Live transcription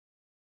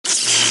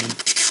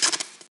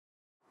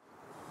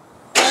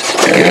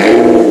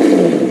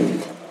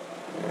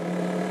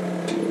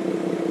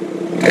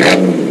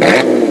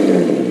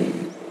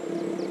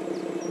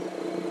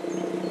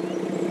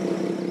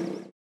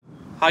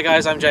Hi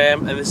guys, I'm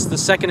JayEmm and this is the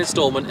second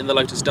installment in the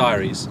Lotus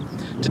Diaries.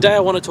 Today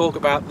I want to talk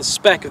about the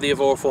spec of the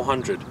Evora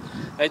 400.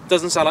 It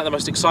doesn't sound like the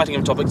most exciting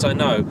of topics, I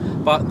know,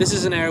 but this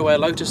is an area where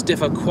Lotus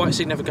differ quite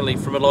significantly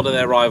from a lot of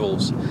their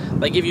rivals.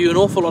 They give you an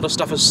awful lot of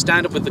stuff as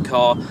standard with the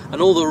car,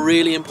 and all the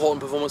really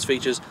important performance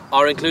features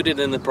are included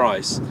in the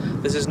price.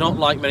 This is not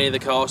like many of the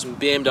cars from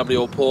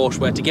BMW or Porsche,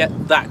 where to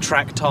get that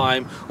track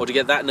time, or to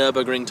get that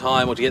Nürburgring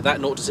time, or to get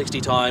that 0 to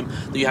 60 time,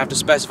 that you have to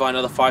specify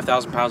another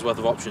 £5,000 worth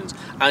of options.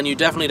 And you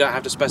definitely don't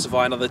have to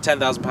specify another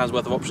 £10,000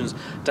 worth of options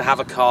to have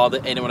a car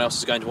that anyone else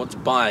is going to want to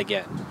buy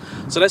again.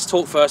 So let's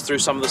talk first through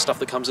some of the stuff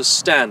that comes as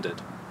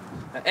standard.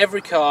 Now,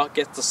 every car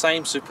gets the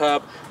same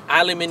superb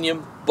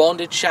aluminium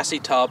bonded chassis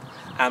tub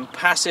and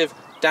passive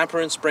damper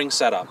and spring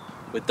setup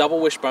with double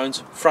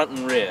wishbones front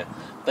and rear.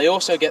 They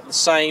also get the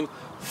same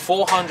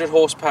 400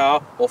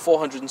 horsepower or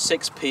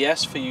 406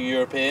 PS for you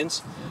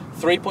Europeans,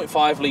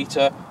 3.5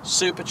 litre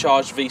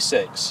supercharged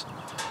V6.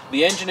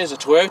 The engine is a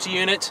Toyota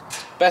unit,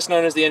 best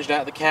known as the engine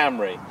out of the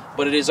Camry,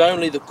 but it is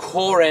only the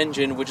core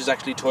engine which is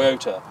actually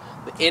Toyota.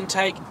 The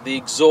intake, the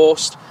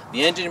exhaust,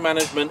 the engine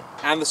management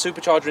and the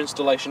supercharger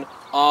installation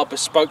are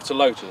bespoke to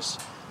Lotus.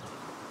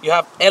 You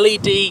have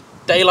LED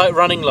daylight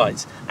running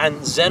lights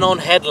and xenon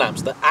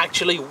headlamps that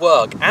actually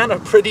work and are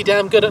pretty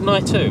damn good at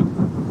night too.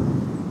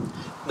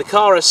 The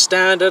car as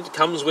standard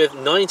comes with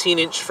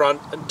 19-inch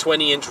front and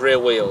 20-inch rear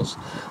wheels.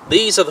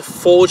 These are the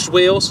forged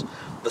wheels.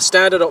 The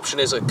standard option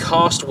is a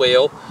cast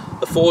wheel.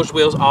 The forged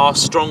wheels are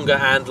stronger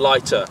and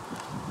lighter.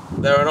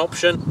 They're an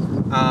option.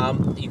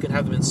 You can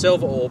have them in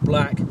silver or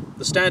black.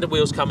 The standard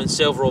wheels come in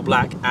silver or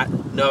black at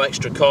no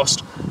extra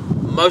cost.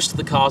 Most of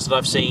the cars that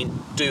I've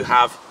seen do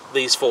have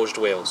these forged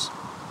wheels.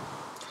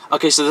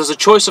 Okay, so there's a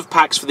choice of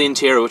packs for the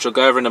interior, which I'll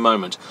go over in a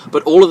moment,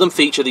 but all of them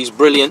feature these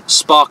brilliant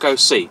Sparco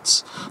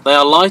seats. They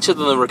are lighter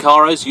than the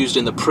Recaros used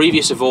in the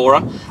previous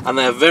Evora, and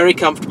they are very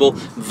comfortable,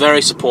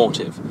 very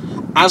supportive.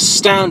 As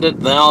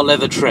standard, they are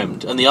leather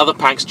trimmed, and the other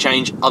packs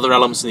change other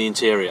elements in the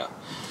interior.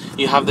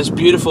 You have this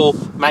beautiful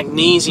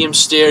magnesium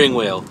steering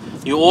wheel.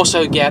 You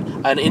also get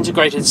an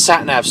integrated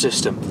sat-nav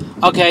system.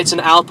 Okay, it's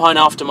an Alpine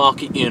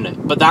aftermarket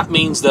unit, but that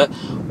means that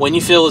when you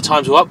feel the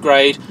time to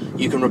upgrade,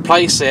 you can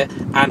replace it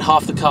and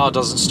half the car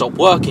doesn't stop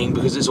working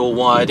because it's all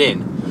wired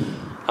in.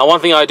 Now,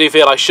 one thing I do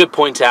feel I should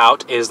point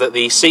out is that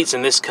the seats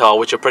in this car,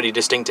 which are pretty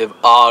distinctive,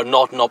 are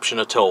not an option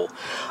at all.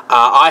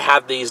 I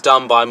had these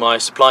done by my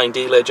supplying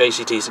dealer,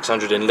 JCT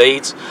 600 in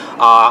Leeds.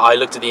 I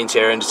looked at the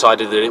interior and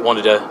decided that it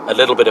wanted a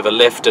little bit of a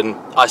lift, and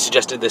I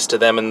suggested this to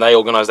them and they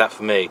organised that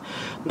for me.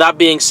 That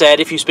being said,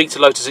 if you speak to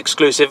Lotus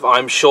Exclusive,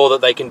 I'm sure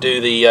that they can do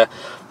the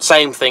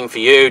same thing for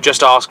you.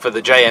 Just ask for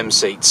the JayEmm's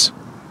seats.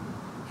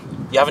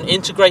 You have an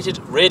integrated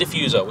rear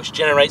diffuser which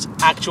generates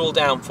actual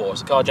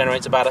downforce. The car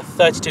generates about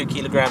 32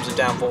 kilograms of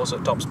downforce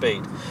at top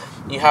speed.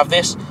 You have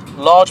this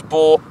large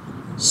bore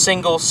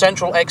single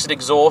central exit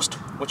exhaust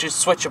which is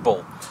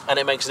switchable, and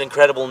it makes an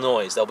incredible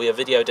noise. There'll be a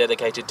video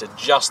dedicated to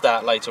just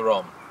that later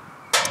on.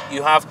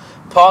 You have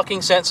parking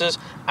sensors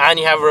and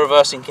you have a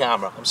reversing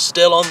camera. I'm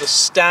still on the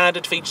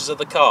standard features of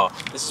the car.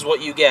 This is what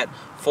you get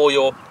for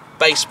your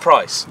base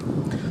price.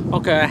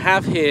 Okay, I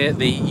have here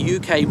the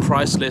UK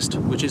price list,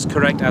 which is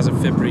correct as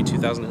of February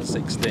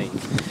 2016.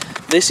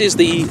 This is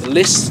the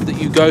list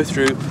that you go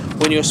through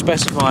when you're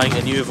specifying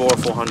a new Evora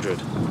 400.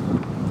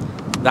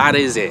 That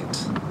is it.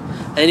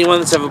 Anyone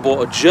that's ever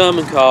bought a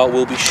German car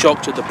will be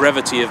shocked at the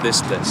brevity of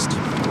this list.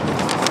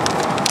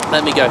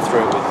 Let me go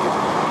through it with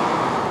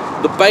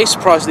you. The base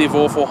price of the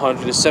Evora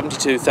 400 is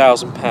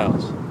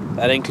 £72,000.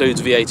 That includes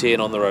VAT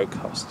and on-the-road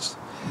costs.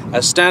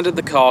 As standard,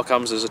 the car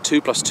comes as a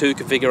 2+2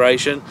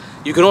 configuration.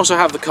 You can also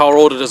have the car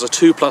ordered as a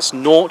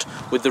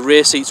 2+0 with the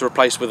rear seats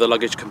replaced with a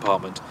luggage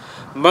compartment.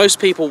 Most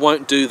people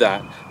won't do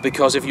that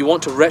because if you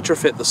want to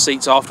retrofit the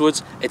seats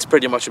afterwards, it's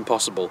pretty much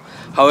impossible.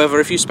 However,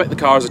 if you spec the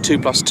car as a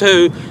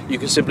 2+2, you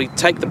can simply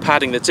take the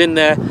padding that's in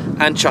there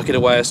and chuck it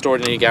away or store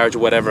it in your garage or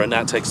whatever, and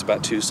that takes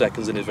about 2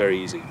 seconds and is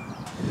very easy.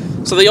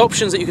 So the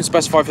options that you can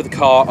specify for the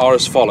car are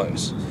as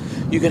follows.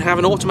 You can have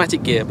an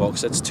automatic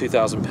gearbox, that's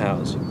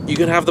 £2,000. You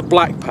can have the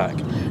black pack.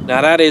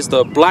 Now that is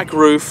the black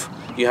roof,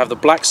 you have the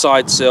black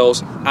side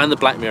sills and the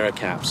black mirror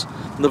caps.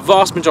 And the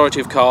vast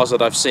majority of cars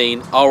that I've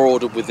seen are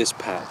ordered with this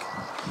pack.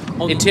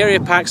 On interior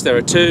packs there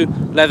are two,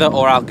 leather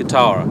or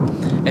Alcantara.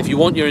 If you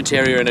want your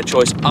interior in a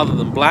choice other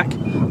than black,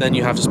 then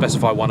you have to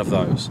specify one of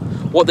those.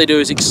 What they do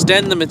is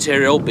extend the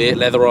material, be it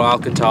leather or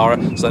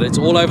Alcantara, so that it's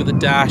all over the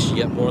dash, you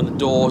get more on the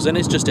doors, and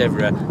it's just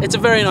everywhere. It's a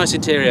very nice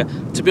interior.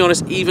 To be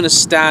honest, even as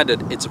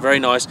standard, it's a very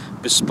nice,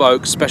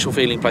 bespoke, special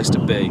feeling place to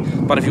be.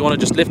 But if you want to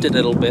just lift it a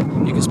little bit,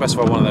 you can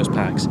specify one of those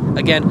packs.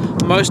 Again,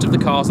 most of the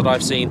cars that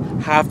I've seen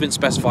have been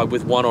specified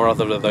with one or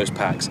other of those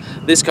packs.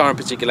 This car in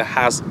particular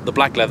has the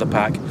black leather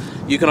pack.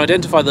 You can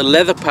identify the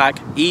leather pack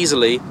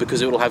easily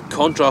because it will have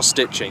contrast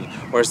stitching,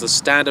 whereas the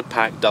standard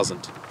pack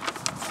doesn't.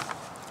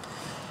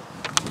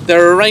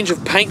 There are a range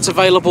of paints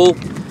available.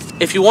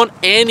 If you want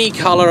any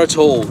colour at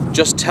all,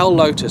 just tell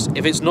Lotus.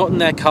 If it's not in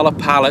their colour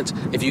palette,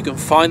 if you can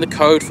find the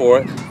code for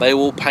it, they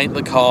will paint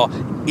the car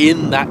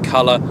in that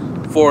colour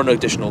for an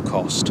additional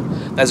cost.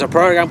 There's a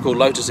program called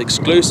Lotus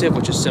Exclusive,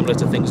 which is similar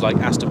to things like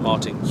Aston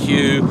Martin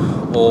Q,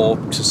 or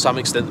to some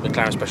extent the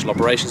McLaren Special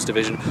Operations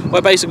Division,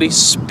 where basically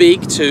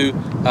speak to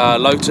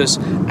Lotus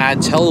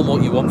and tell them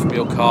what you want from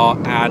your car,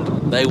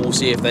 and they will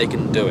see if they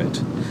can do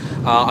it.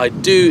 I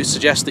do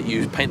suggest that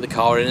you paint the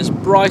car in as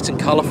bright and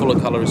colourful a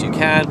colour as you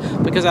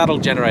can, because that'll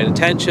generate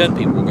attention.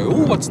 People will go,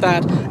 "Oh, what's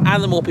that?"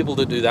 And the more people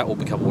that do that will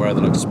become aware of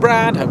the Lotus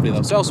brand. Hopefully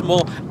they'll sell some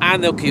more,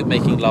 and they'll keep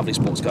making lovely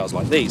sports cars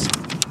like these.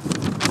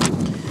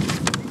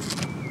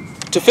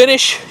 To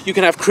finish, you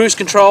can have cruise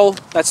control.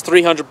 That's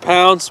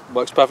 £300,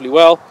 works perfectly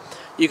well.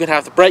 You can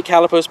have the brake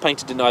calipers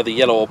painted in either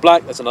yellow or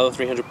black. That's another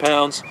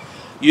 £300.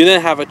 You then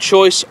have a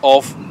choice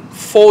of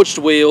forged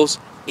wheels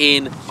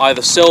in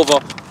either silver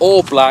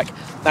or black.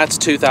 That's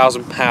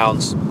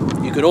 £2,000.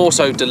 You can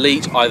also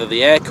delete either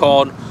the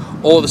aircon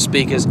or the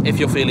speakers if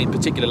you're feeling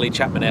particularly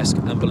Chapman-esque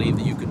and believe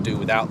that you can do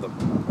without them.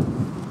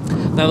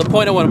 Now, the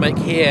point I want to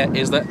make here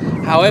is that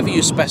however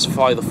you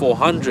specify the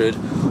 400,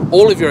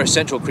 all of your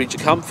essential creature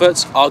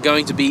comforts are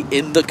going to be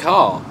in the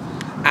car,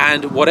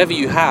 and whatever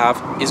you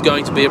have is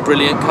going to be a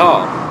brilliant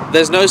car.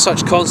 There's no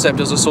such concept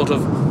as a sort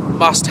of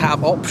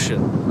must-have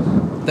option.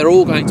 They're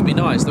all going to be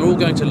nice, they're all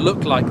going to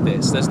look like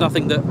this. There's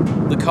nothing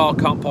that the car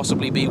can't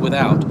possibly be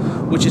without,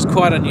 which is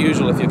quite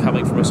unusual if you're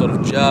coming from a sort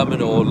of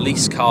German or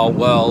lease car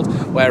world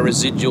where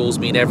residuals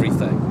mean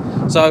everything.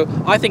 So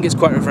I think it's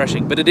quite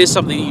refreshing, but it is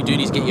something that you do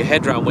need to get your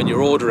head around when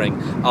you're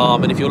ordering,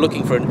 and if you're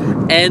looking for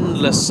an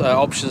endless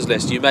options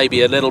list, you may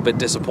be a little bit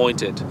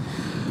disappointed.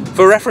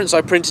 For reference,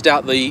 I printed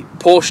out the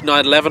Porsche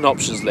 911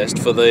 options list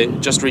for the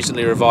just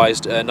recently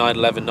revised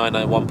 911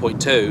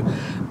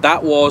 991.2.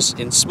 That was,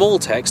 in small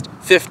text,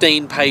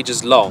 15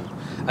 pages long,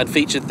 and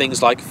featured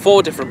things like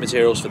 4 different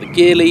materials for the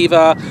gear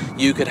lever.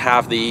 You could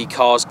have the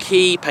car's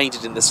key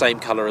painted in the same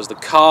colour as the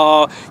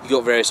car. You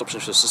got various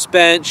options for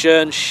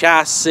suspension,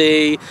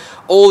 chassis,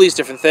 all these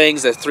different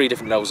things. There's 3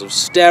 different levels of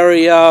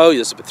stereo.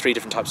 There's 3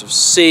 different types of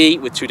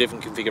seat with 2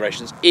 different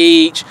configurations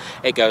each.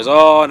 It goes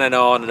on and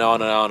on and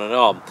on and on and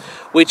on,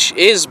 which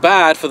is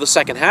bad for the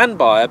second-hand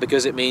buyer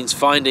because it means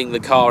finding the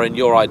car in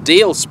your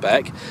ideal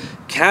spec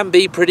can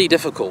be pretty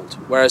difficult,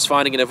 whereas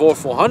finding an Evora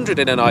 400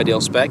 in an ideal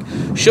spec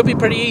should be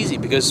pretty easy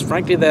because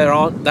frankly there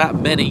aren't that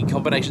many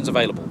combinations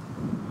available.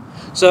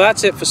 So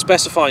that's it for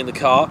specifying the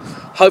car.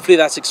 Hopefully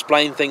that's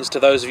explained things to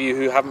those of you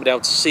who haven't been able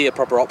to see a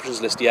proper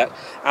options list yet,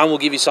 and will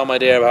give you some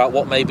idea about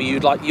what maybe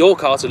you'd like your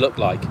car to look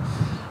like.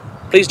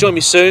 Please join me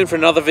soon for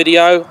another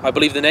video. I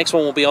believe the next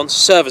one will be on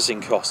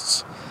servicing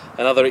costs.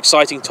 Another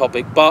exciting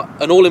topic, but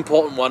an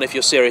all-important one if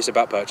you're serious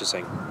about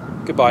purchasing.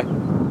 Goodbye.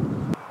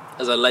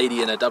 As a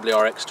lady in a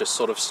WRX just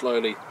sort of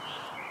slowly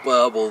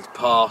burbled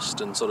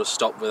past and sort of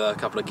stopped with a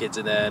couple of kids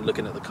in there and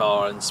looking at the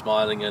car and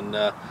smiling, and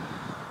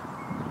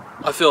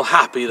I feel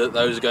happy that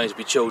those are going to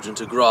be children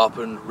to grow up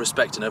and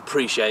respect and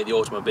appreciate the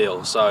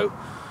automobile. So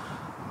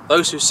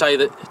those who say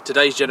that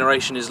today's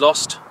generation is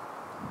lost,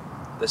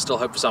 there's still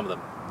hope for some of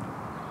them.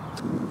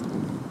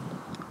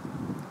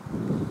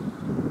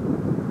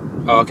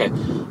 Oh, okay.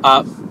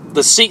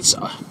 The seats.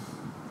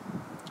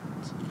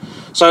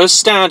 So as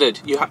standard,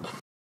 you have.